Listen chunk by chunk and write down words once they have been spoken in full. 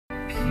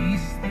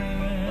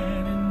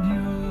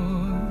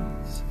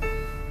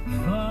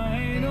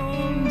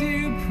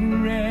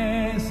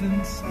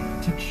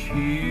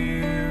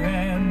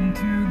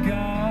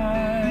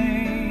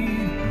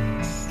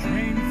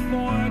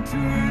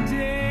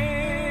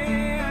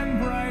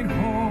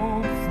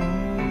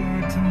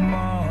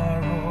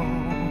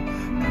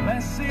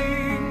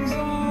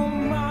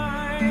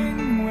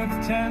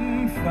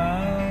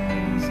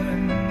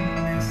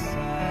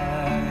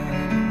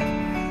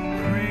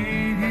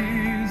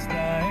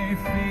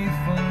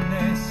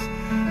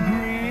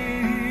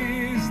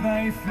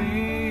thy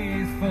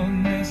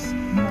faithfulness,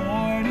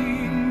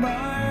 morning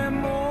by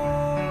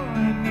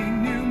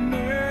morning, new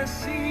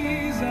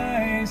mercies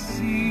I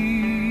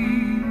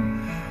see.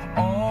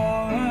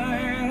 All I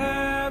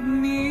have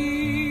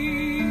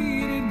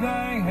needed,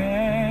 thy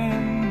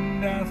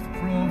hand hath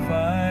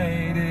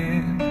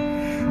provided.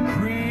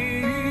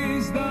 Great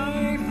is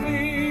thy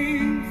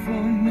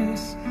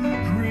faithfulness,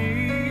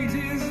 great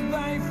is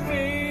thy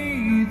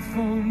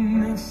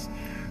faithfulness,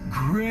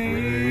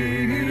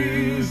 great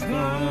is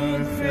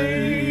thy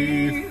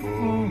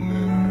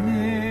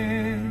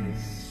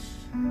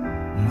faithfulness,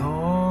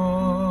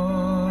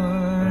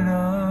 Lord,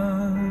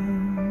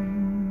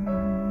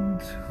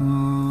 unto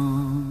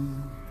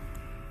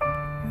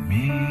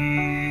me.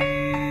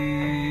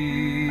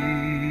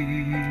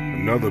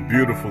 Another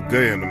beautiful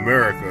day in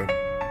America.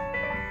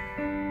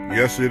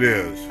 Yes, it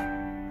is.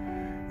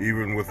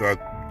 Even with our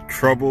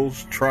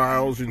troubles,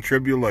 trials, and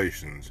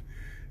tribulations,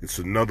 it's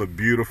another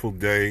beautiful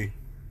day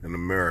in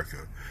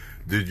America.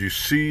 Did you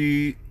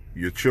see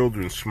your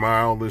children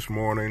smile this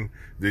morning?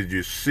 Did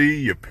you see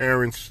your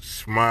parents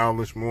smile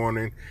this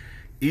morning?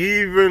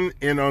 Even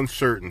in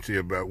uncertainty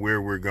about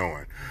where we're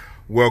going.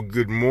 Well,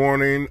 good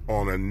morning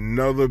on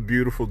another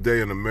beautiful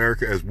day in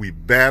America as we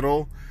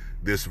battle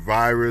this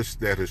virus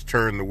that has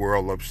turned the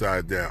world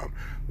upside down.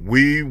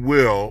 We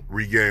will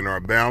regain our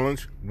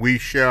balance. We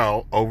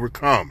shall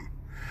overcome.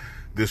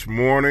 This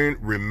morning,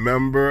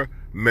 remember,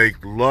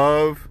 make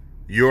love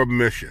your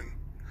mission.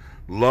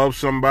 Love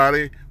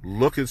somebody,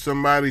 look at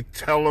somebody,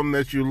 tell them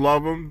that you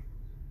love them.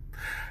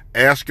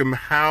 Ask them,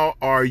 how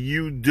are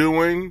you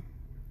doing?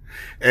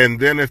 And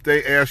then if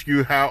they ask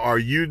you, how are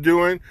you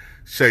doing?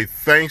 Say,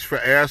 thanks for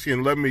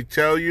asking. Let me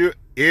tell you,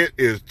 it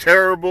is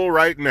terrible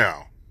right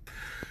now.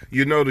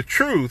 You know, the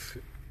truth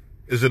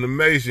is an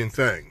amazing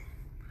thing.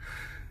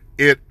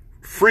 It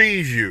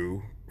frees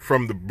you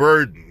from the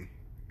burden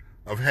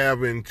of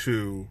having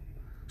to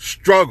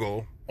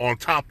struggle on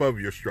top of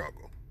your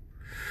struggle.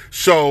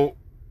 So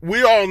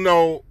we all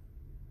know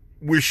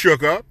we're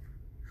shook up.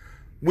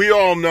 We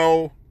all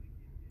know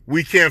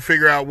we can't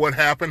figure out what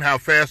happened, how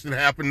fast it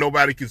happened.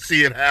 Nobody can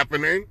see it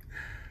happening.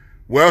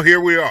 Well,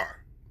 here we are.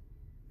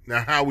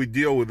 Now, how we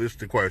deal with this is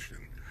the question.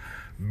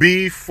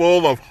 Be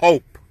full of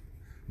hope.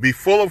 Be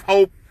full of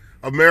hope,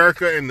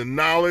 America, in the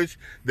knowledge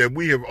that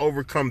we have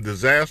overcome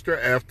disaster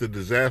after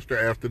disaster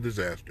after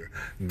disaster.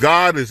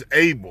 God is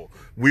able.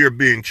 We are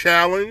being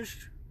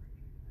challenged,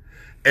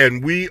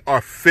 and we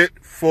are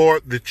fit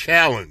for the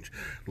challenge.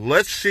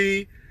 Let's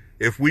see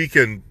if we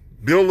can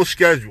build a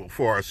schedule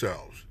for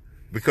ourselves,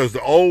 because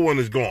the old one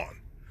is gone.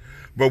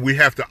 But we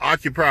have to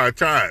occupy our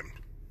time.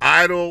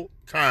 Idle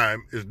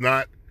time is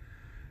not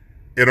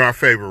in our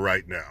favor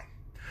right now.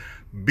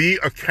 Be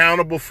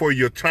accountable for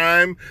your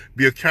time.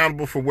 Be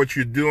accountable for what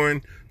you're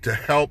doing to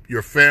help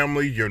your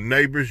family, your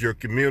neighbors, your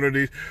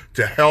communities,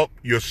 to help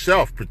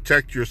yourself,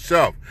 protect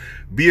yourself.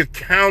 Be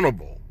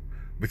accountable,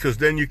 because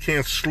then you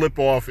can't slip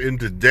off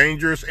into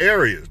dangerous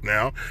areas.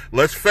 Now,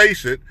 let's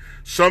face it,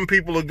 some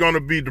people are going to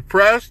be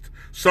depressed,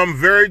 some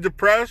very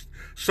depressed,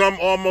 some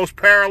almost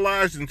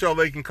paralyzed until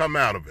they can come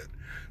out of it.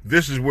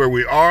 This is where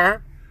we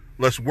are.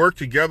 Let's work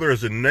together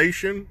as a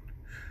nation,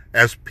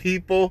 as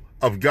people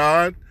of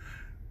God,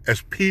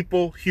 as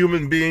people,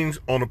 human beings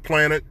on a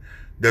planet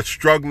that's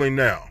struggling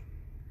now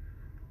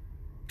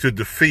to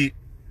defeat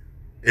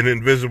an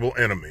invisible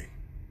enemy.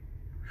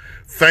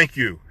 Thank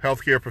you,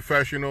 healthcare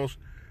professionals.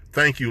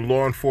 Thank you,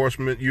 law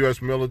enforcement,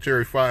 U.S.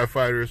 military,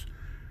 firefighters.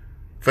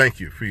 Thank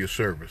you for your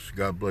service.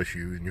 God bless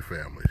you and your families.